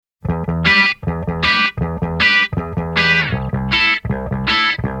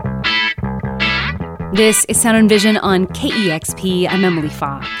This is Sound and Vision on KEXP. I'm Emily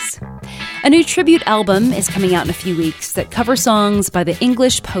Fox. A new tribute album is coming out in a few weeks that covers songs by the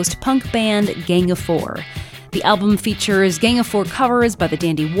English post-punk band Gang of Four. The album features Gang of Four covers by the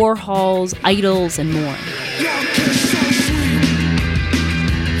Dandy Warhols, Idols, and more.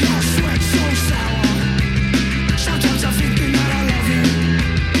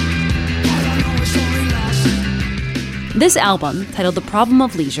 This album, titled The Problem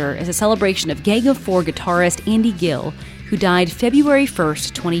of Leisure, is a celebration of Gang of Four guitarist Andy Gill, who died February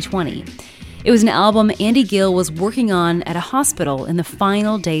 1st, 2020. It was an album Andy Gill was working on at a hospital in the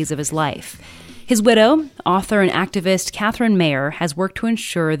final days of his life. His widow, author and activist Catherine Mayer, has worked to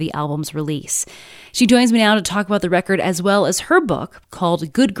ensure the album's release. She joins me now to talk about the record as well as her book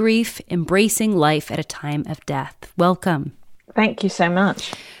called Good Grief, Embracing Life at a Time of Death. Welcome. Thank you so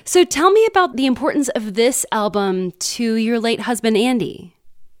much. So tell me about the importance of this album to your late husband, Andy.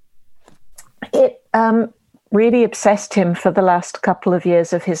 It really obsessed him for the last couple of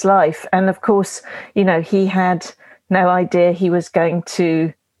years of his life. And of course, you know, he had no idea he was going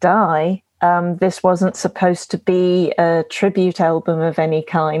to die. This wasn't supposed to be a tribute album of any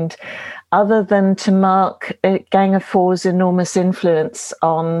kind, other than to mark Gang of Four's enormous influence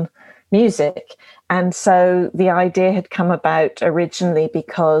on music. And so the idea had come about originally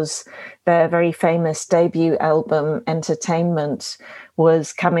because their very famous debut album, Entertainment,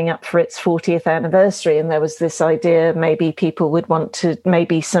 was coming up for its 40th anniversary. And there was this idea maybe people would want to,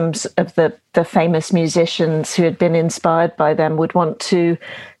 maybe some of the famous musicians who had been inspired by them would want to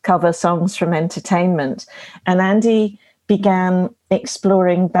cover songs from Entertainment. And Andy began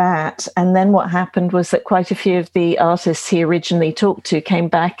exploring that. And then what happened was that quite a few of the artists he originally talked to came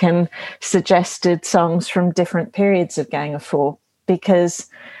back and suggested songs from different periods of Gang of Four, because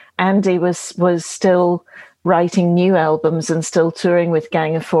Andy was still writing new albums and still touring with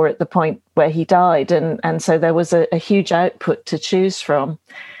Gang of Four at the point where he died. And so there was a huge output to choose from.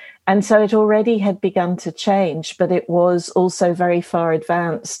 And so it already had begun to change, but it was also very far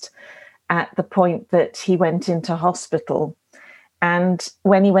advanced at the point that he went into hospital. And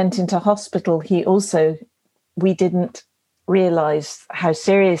when he went into hospital, we didn't realize how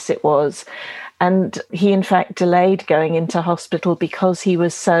serious it was. And he, in fact, delayed going into hospital because he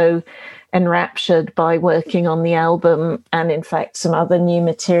was so enraptured by working on the album and, in fact, some other new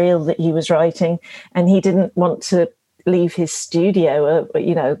material that he was writing. And he didn't want to leave his studio.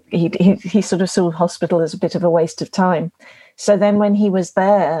 He sort of saw hospital as a bit of a waste of time. So then when he was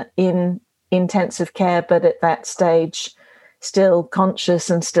there in intensive care, but at that stage still conscious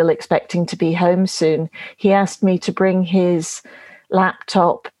and still expecting to be home soon, he asked me to bring his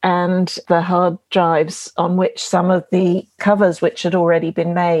laptop and the hard drives on which some of the covers, which had already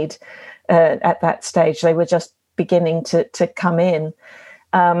been made at that stage, they were just beginning to come in,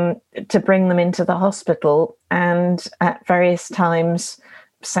 to bring them into the hospital. And at various times,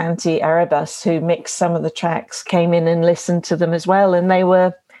 Santi Arabas, who mixed some of the tracks, came in and listened to them as well. And they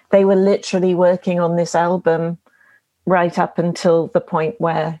were literally working on this album right up until the point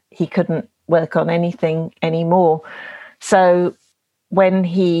where he couldn't work on anything anymore. So when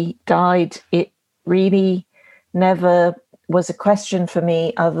he died, it really never was a question for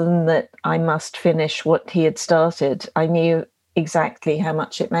me other than that I must finish what he had started. I knew exactly how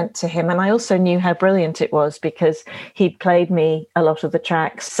much it meant to him. And I also knew how brilliant it was because he'd played me a lot of the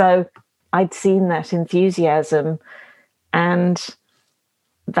tracks. So I'd seen that enthusiasm, and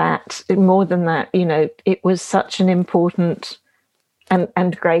that more than that, you know, it was such an important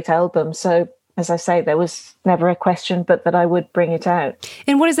and great album. So as I say, there was never a question but that I would bring it out.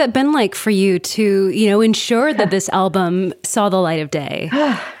 And what has that been like for you to, ensure that this album saw the light of day?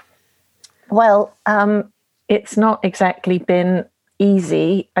 Well, it's not exactly been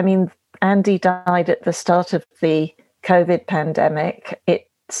easy. I mean, Andy died at the start of the COVID pandemic. It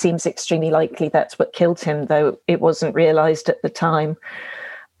seems extremely likely that's what killed him, though it wasn't realized at the time.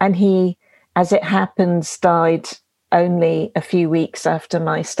 And he, as it happens, died only a few weeks after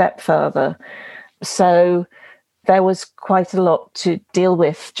my stepfather. So there was quite a lot to deal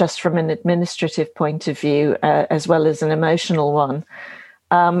with just from an administrative point of view, as well as an emotional one.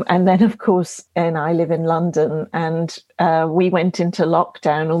 And then, of course, and I live in London, and we went into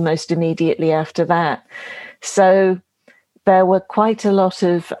lockdown almost immediately after that. So there were quite a lot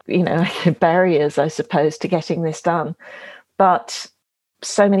of, barriers, I suppose, to getting this done. But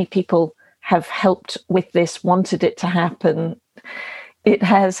so many people have helped with this, wanted it to happen. It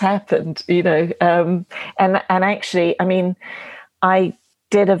has happened, and actually, I mean, I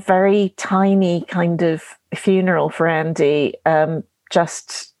did a very tiny kind of funeral for Andy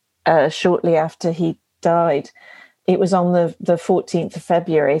just shortly after he died. it was on the 14th of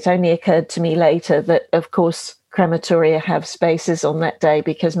February. It only occurred to me later that, of course, crematoria have spaces on that day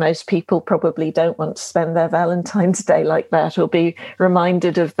because most people probably don't want to spend their Valentine's Day like that or be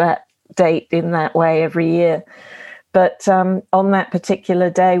reminded of that date in that way every year. But on that particular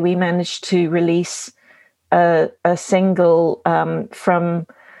day, we managed to release a single from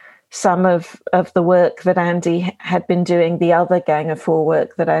some of the work that Andy had been doing, the other Gang of Four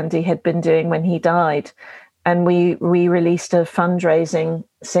work that Andy had been doing when he died. And we released a fundraising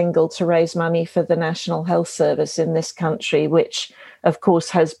single to raise money for the National Health Service in this country, which, of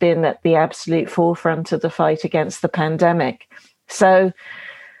course, has been at the absolute forefront of the fight against the pandemic. So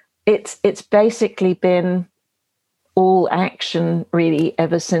it's basically been all action, really,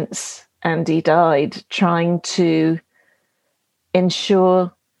 ever since Andy died, trying to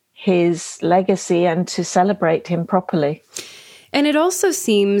ensure his legacy and to celebrate him properly. And it also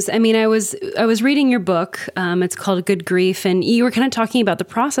seems, I mean, I was reading your book. It's called Good Grief. And you were kind of talking about the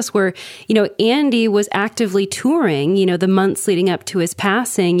process where, Andy was actively touring, the months leading up to his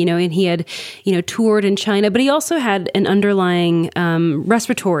passing, and he had, toured in China, but he also had an underlying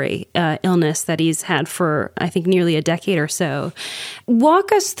respiratory illness that he's had for, I think, nearly a decade or so.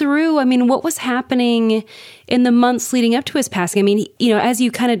 Walk us through, what was happening in the months leading up to his passing. As you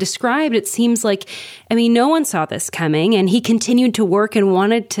kind of described, it seems like, no one saw this coming, and he continued to work and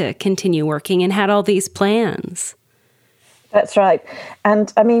wanted to continue working and had all these plans. That's right. And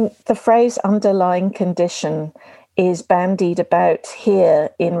the phrase underlying condition is bandied about here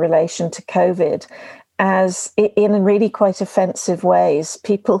in relation to COVID as in really quite offensive ways.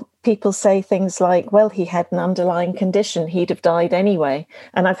 People say things like, well, he had an underlying condition, he'd have died anyway.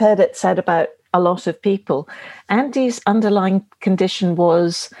 And I've heard it said about a lot of people. Andy's underlying condition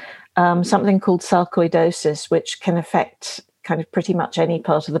was something called sarcoidosis, which can affect kind of pretty much any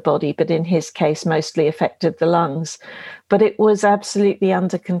part of the body, but in his case, mostly affected the lungs. But it was absolutely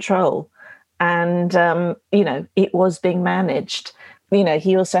under control. And, it was being managed.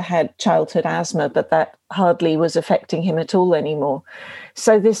 He also had childhood asthma, but that hardly was affecting him at all anymore.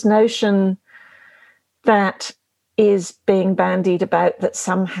 So this notion that is being bandied about that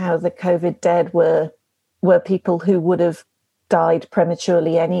somehow the COVID dead were people who would have died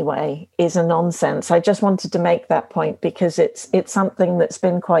prematurely anyway is a nonsense. I just wanted to make that point because it's something that's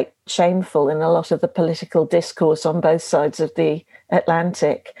been quite shameful in a lot of the political discourse on both sides of the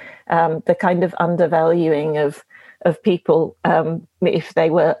Atlantic, the kind of undervaluing of people if they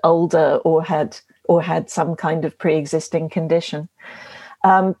were older or had some kind of pre-existing condition.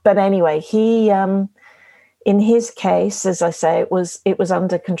 But anyway, he in his case, as I say, it was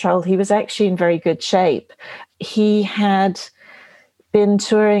under control. He was actually in very good shape. He had been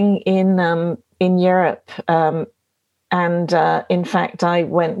touring in Europe, and in fact, I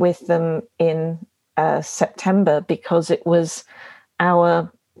went with them in September because it was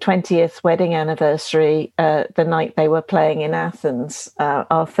our 20th wedding anniversary, the night they were playing in Athens,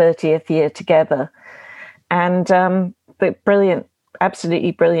 our 30th year together, and brilliant,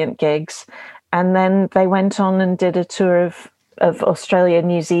 absolutely brilliant gigs. And then they went on and did a tour of Australia,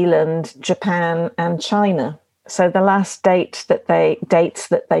 New Zealand, Japan, and China. So the last dates that they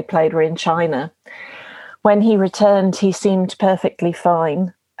played were in China. When he returned, he seemed perfectly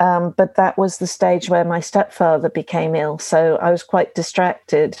fine. But that was the stage where my stepfather became ill. So I was quite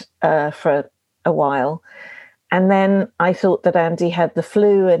distracted for a while. And then I thought that Andy had the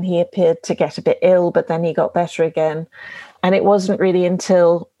flu and he appeared to get a bit ill, but then he got better again. And it wasn't really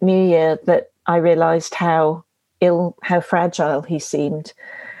until New Year that I realized how fragile he seemed.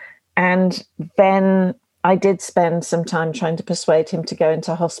 And then I did spend some time trying to persuade him to go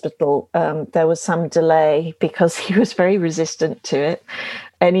into hospital. There was some delay because he was very resistant to it.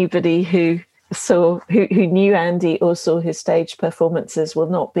 Anybody who knew Andy or saw his stage performances will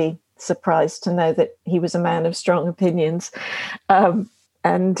not be surprised to know that he was a man of strong opinions. But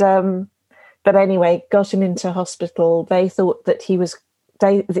anyway, got him into hospital. They thought that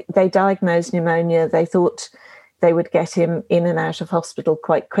they diagnosed pneumonia. They thought they would get him in and out of hospital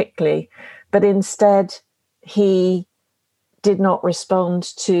quite quickly. But instead, he did not respond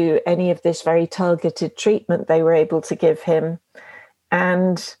to any of this very targeted treatment they were able to give him.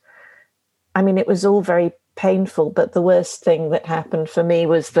 And it was all very painful. But the worst thing that happened for me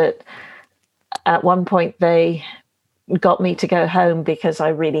was that at one point they got me to go home because I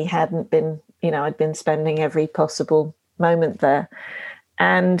really hadn't been, I'd been spending every possible moment there.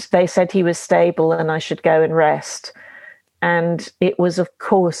 And they said he was stable and I should go and rest. And it was, of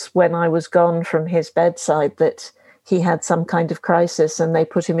course, when I was gone from his bedside that he had some kind of crisis and they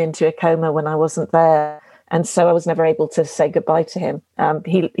put him into a coma when I wasn't there. And so I was never able to say goodbye to him.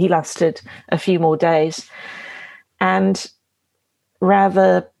 He lasted a few more days. And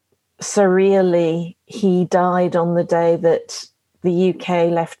rather surreally, he died on the day that the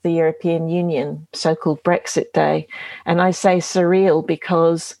UK left the European Union, so-called Brexit Day. And I say surreal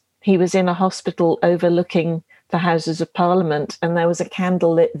because he was in a hospital overlooking the Houses of Parliament, and there was a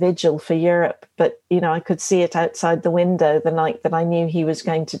candlelit vigil for Europe. But, I could see it outside the window the night that I knew he was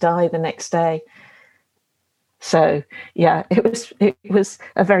going to die the next day. So, yeah, it was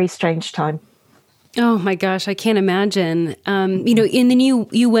a very strange time. Oh my gosh, I can't imagine. And then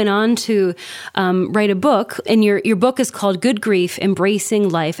you went on to write a book, and your book is called Good Grief: Embracing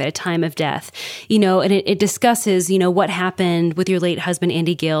Life at a Time of Death. And it discusses, what happened with your late husband,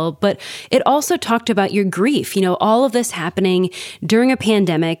 Andy Gill, but it also talked about your grief, all of this happening during a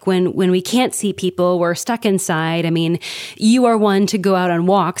pandemic when we can't see people, we're stuck inside. I mean, you are one to go out on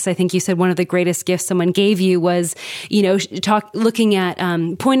walks. I think you said one of the greatest gifts someone gave you was, looking at,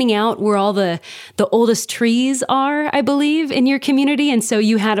 pointing out where all the oldest trees are, I believe, in your community. And so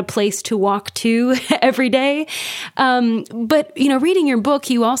you had a place to walk to every day. But, reading your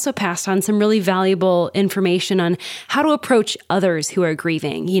book, you also passed on some really valuable information on how to approach others who are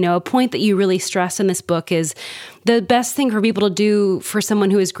grieving. A point that you really stress in this book is the best thing for people to do for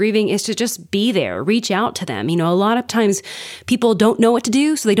someone who is grieving is to just be there, reach out to them. A lot of times people don't know what to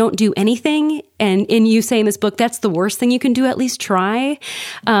do, so they don't do anything. And you say in this book, that's the worst thing you can do, at least try.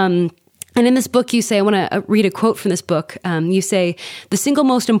 And in this book, you say, I want to read a quote from this book. You say, the single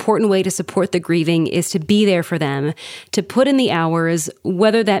most important way to support the grieving is to be there for them, to put in the hours,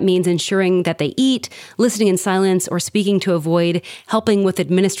 whether that means ensuring that they eat, listening in silence, or speaking to avoid, helping with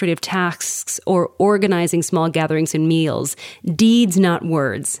administrative tasks, or organizing small gatherings and meals. Deeds, not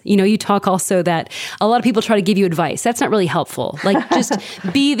words. You talk also that a lot of people try to give you advice. That's not really helpful. Like, just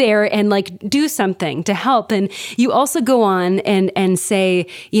be there and do something to help. And you also go on and say,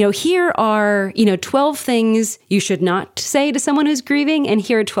 here are, 12 things you should not say to someone who's grieving, and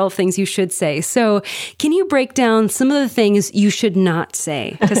here are 12 things you should say. So can you break down some of the things you should not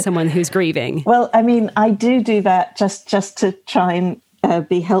say to someone who's grieving? Well, I mean, I do that just to try and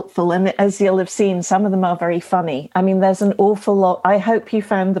be helpful. And as you'll have seen, some of them are very funny. I mean, there's an awful lot. I hope you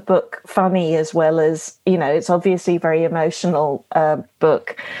found the book funny as well as, it's obviously a very emotional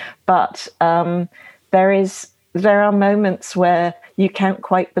book. But there are moments where you can't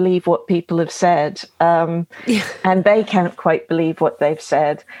quite believe what people have said, and they can't quite believe what they've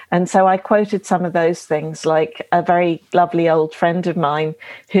said. And so I quoted some of those things, like a very lovely old friend of mine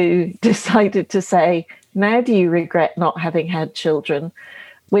who decided to say, now do you regret not having had children?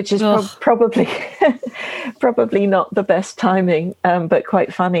 Which is probably not the best timing, but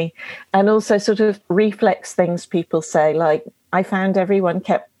quite funny. And also sort of reflects things people say, like, I found everyone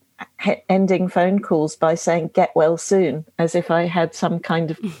kept ending phone calls by saying get well soon, as if I had some kind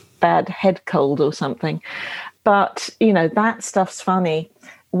of bad head cold or something. But that stuff's funny.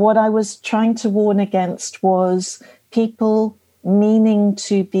 What I was trying to warn against was people meaning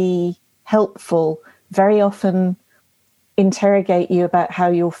to be helpful very often interrogate you about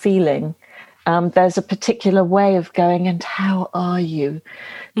how you're feeling. There's a particular way of going, and how are you?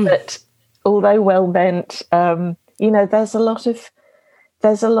 But although well meant, there's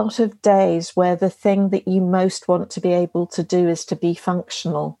a lot of days where the thing that you most want to be able to do is to be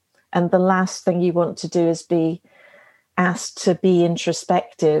functional. And the last thing you want to do is be asked to be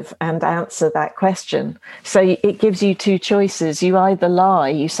introspective and answer that question. So it gives you two choices. You either lie,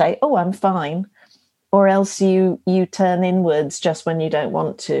 you say, oh, I'm fine, or else you turn inwards just when you don't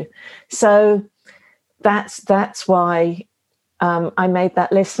want to. So that's why I made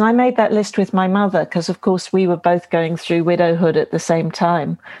that list. And I made that list with my mother because, of course, we were both going through widowhood at the same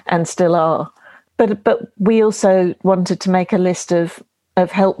time and still are. But we also wanted to make a list of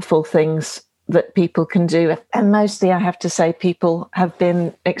helpful things that people can do. And mostly, I have to say, people have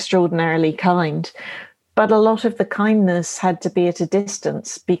been extraordinarily kind. But a lot of the kindness had to be at a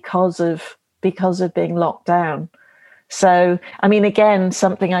distance because of being locked down. So, I mean, again,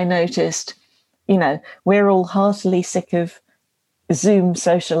 something I noticed, we're all heartily sick of Zoom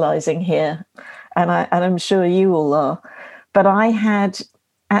socializing here, and I'm sure you all are. But I had,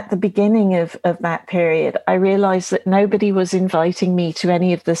 at the beginning of that period, I realized that nobody was inviting me to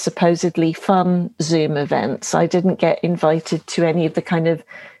any of the supposedly fun Zoom events. I didn't get invited to any of the kind of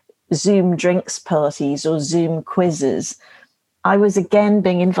Zoom drinks parties or Zoom quizzes. I was again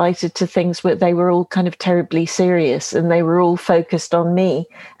being invited to things where they were all kind of terribly serious and they were all focused on me.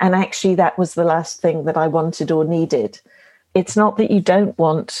 And actually, that was the last thing that I wanted or needed. It's not that you don't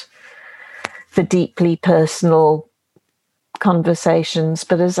want the deeply personal conversations,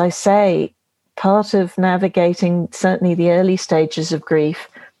 but as I say, part of navigating certainly the early stages of grief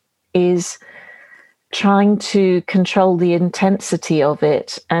is trying to control the intensity of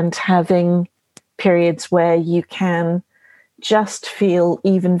it and having periods where you can just feel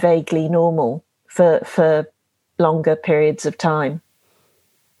even vaguely normal for longer periods of time.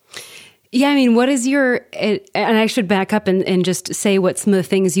 Yeah, I mean, what is your, and I should back up and just say what some of the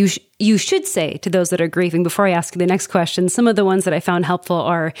things you should say to those that are grieving before I ask you the next question. Some of the ones that I found helpful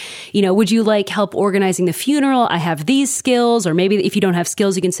are, would you like help organizing the funeral? I have these skills. Or maybe if you don't have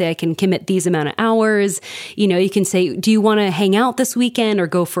skills, you can say, I can commit these amount of hours. You can say, do you want to hang out this weekend or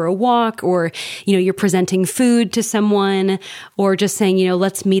go for a walk? Or, you're presenting food to someone, or just saying,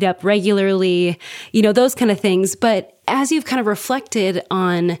 let's meet up regularly, those kind of things. But as you've kind of reflected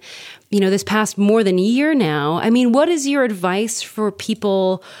on, this past more than a year now, I mean, what is your advice for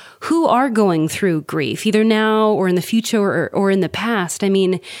people who are going through grief, either now or in the future or in the past? I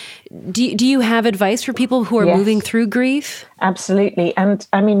mean, do you have advice for people who are moving through grief? Absolutely. And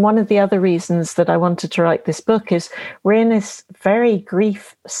I mean, one of the other reasons that I wanted to write this book is we're in this very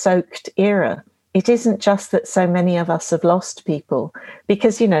grief-soaked era. It isn't just that so many of us have lost people,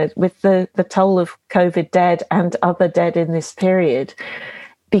 because, with the toll of COVID dead and other dead in this period,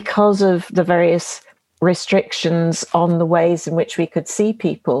 because of the various restrictions on the ways in which we could see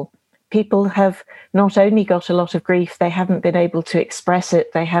people have not only got a lot of grief, they haven't been able to express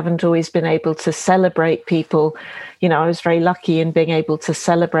it. They haven't always been able to celebrate people. I was very lucky in being able to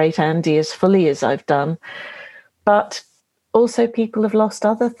celebrate Andy as fully as I've done. But also people have lost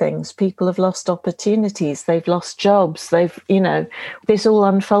other things. People have lost opportunities. They've lost jobs. This all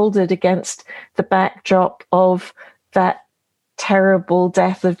unfolded against the backdrop of that terrible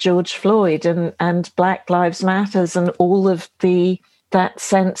death of George Floyd and Black Lives Matters and all of that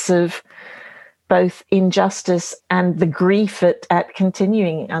sense of both injustice and the grief at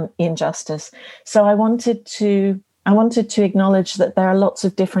continuing injustice. So I wanted to acknowledge that there are lots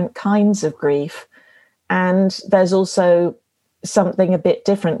of different kinds of grief, and there's also something a bit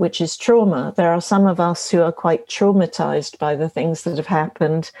different, which is trauma. There are some of us who are quite traumatized by the things that have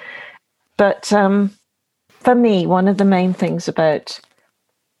happened, but for me, one of the main things about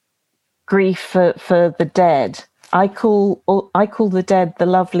grief for the dead, I call the dead the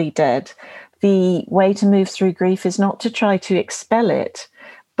lovely dead. The way to move through grief is not to try to expel it,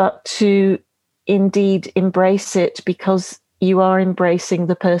 but to indeed embrace it, because you are embracing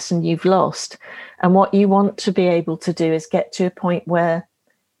the person you've lost. And what you want to be able to do is get to a point where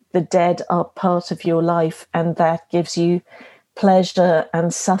the dead are part of your life, and that gives you pleasure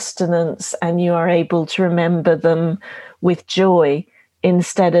and sustenance, and you are able to remember them with joy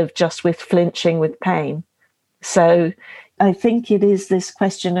instead of just with flinching with pain. So I think it is this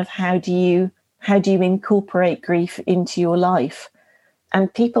question of how do you incorporate grief into your life?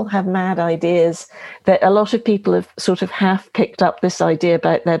 And people have mad ideas. That a lot of people have sort of half picked up this idea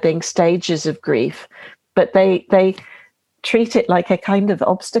about there being stages of grief, but they treat it like a kind of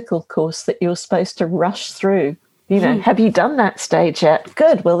obstacle course that you're supposed to rush through. Have you done that stage yet?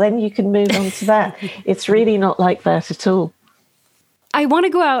 Good. Well, then you can move on to that. It's really not like that at all. I want to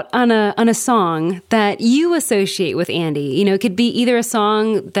go out on a song that you associate with Andy. It could be either a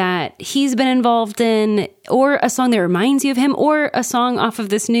song that he's been involved in, or a song that reminds you of him, or a song off of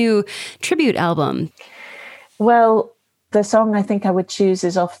this new tribute album. Well, the song I think I would choose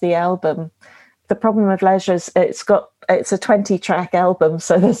is off the album. The Problem of Leisure is it's a 20-track album,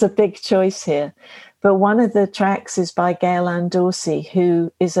 so there's a big choice here. But one of the tracks is by Gail Ann Dorsey,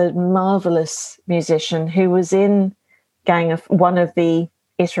 who is a marvelous musician who was in one of the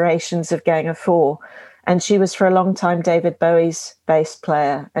iterations of Gang of Four. And she was for a long time David Bowie's bass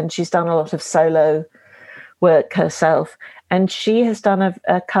player. And she's done a lot of solo work herself. And she has done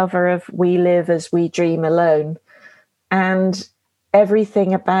a cover of We Live as We Dream Alone. And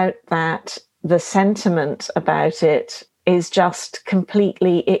everything about that, the sentiment about it is just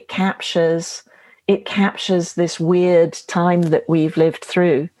completely, it captures this weird time that we've lived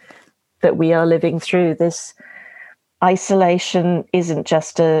through, that we are living through. This isolation isn't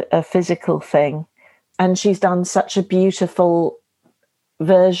just a physical thing. And she's done such a beautiful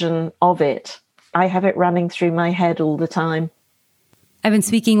version of it. I have it running through my head all the time. I've been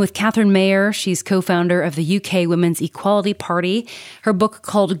speaking with Catherine Mayer. She's co-founder of the UK Women's Equality Party. Her book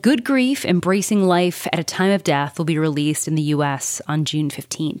called Good Grief, Embracing Life at a Time of Death will be released in the US on June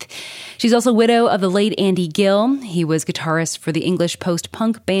 15th. She's also widow of the late Andy Gill. He was guitarist for the English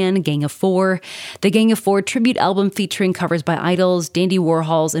post-punk band Gang of Four. The Gang of Four tribute album featuring covers by idols, Dandy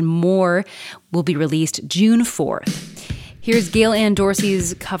Warhols, and more will be released June 4th. Here's Gail Ann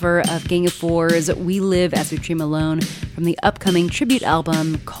Dorsey's cover of Gang of Four's We Live as We Dream Alone from the upcoming tribute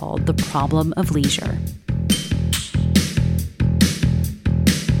album called The Problem of Leisure.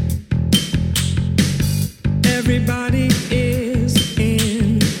 Everybody is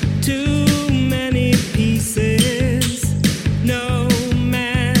in too many pieces. No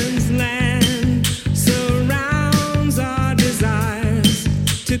man's land surrounds our desires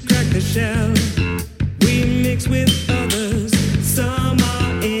to crack the shell. We mix with others. Some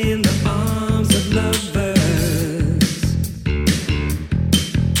are in the arms of lovers.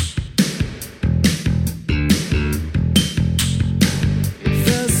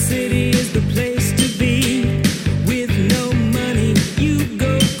 The city is the place to be. With no money, you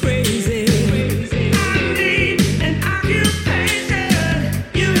go crazy. I need an occupation.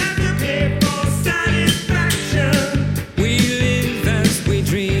 You have to pay for satisfaction. We live as we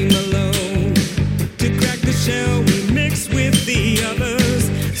dream alone. To crack the shell, we mix with the others.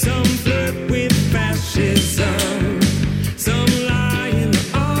 Some flirt with fascism. Some lie in the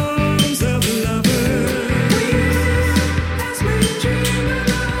arms of lovers. We live as we dream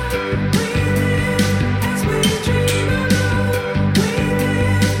alone. We live as we dream alone. We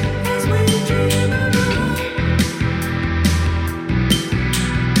live as we dream alone.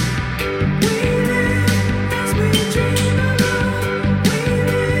 We live as we dream alone. We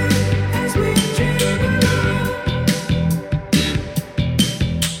live as we dream alone.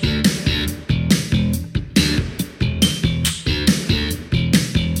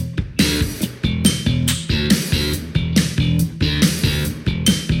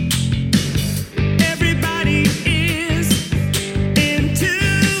 Everybody is in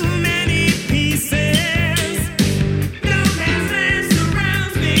too many pieces. No man's land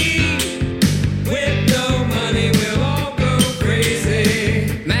surrounds me. With no money, we'll all go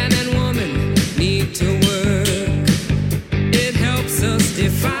crazy. Man and woman need to work. It helps us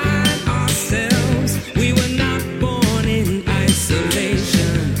define ourselves. We were not born in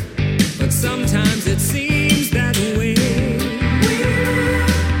isolation, but sometimes it seems that way. We live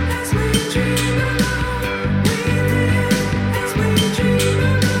as we dream alone. We live as we dream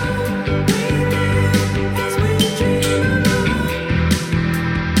alone. We live as we dream alone.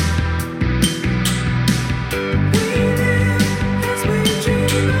 We live as we dream alone.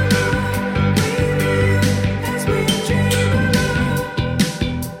 We live as we dream alone.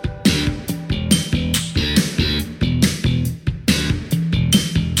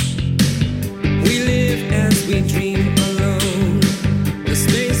 We live as we dream alone. The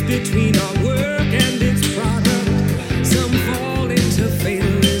space between our work and its product. Some fall into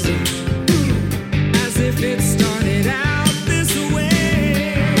fatalism, as if it started out this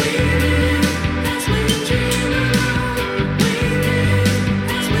way. We live as we dream alone. We live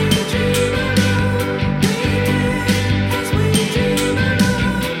as we dream alone. We live as we dream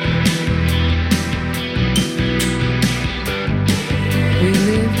alone. We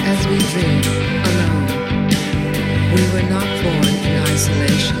live as we dream, alone. We were not born in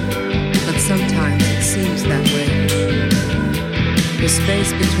isolation, but sometimes it seems that way. The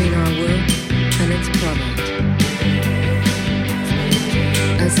space between our work and its product.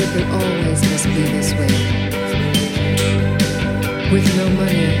 As if it always must be this way. With no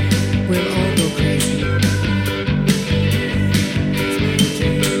money, we'll all go crazy.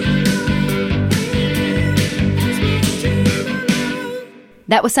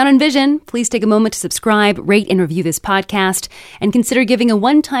 That was Sound and Vision. Please take a moment to subscribe, rate, and review this podcast, and consider giving a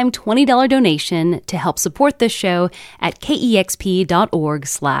one-time $20 donation to help support this show at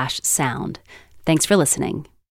kexp.org/sound. Thanks for listening.